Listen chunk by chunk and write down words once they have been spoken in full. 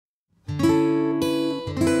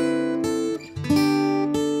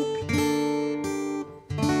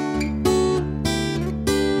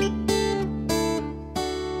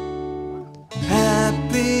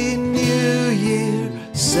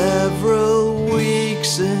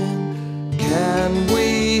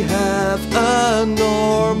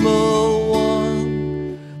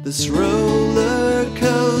this roller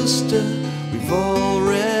coaster we've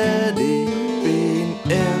already been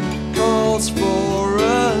in calls for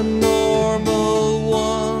a normal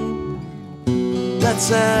one. Let's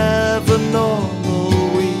have a normal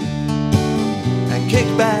week and kick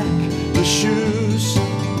back the shoes.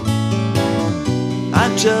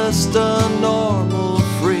 I'm just a normal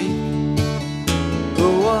freak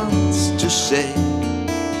who wants to shake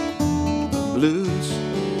the blues.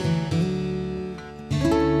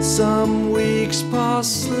 Some weeks pass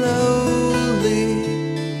slowly,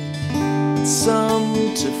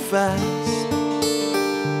 some too fast.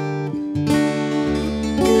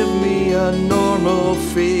 Give me a normal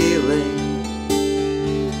feeling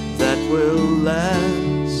that will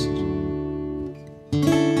last.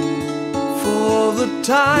 For the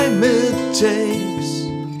time it takes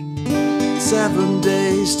 7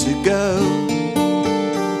 days to go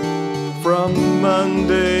from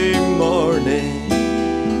Monday morning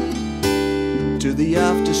to the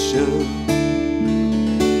after show.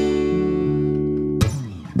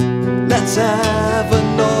 Let's have a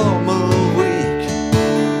normal week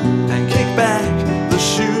and kick back the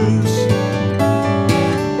shoes.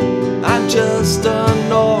 I'm just a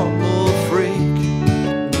normal freak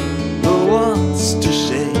who wants to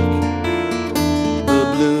shake the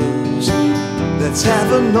blues. Let's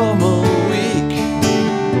have a normal week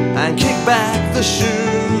and kick back the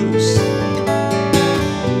shoes.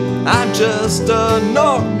 I'm just a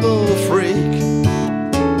normal freak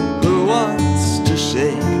who wants to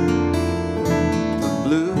shake the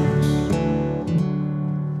blues.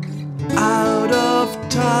 Out of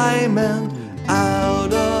time and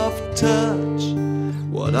out of touch,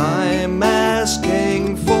 what I'm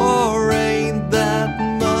asking for ain't that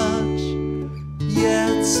much,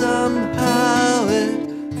 yet somehow it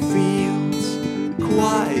feels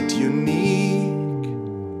quite unique.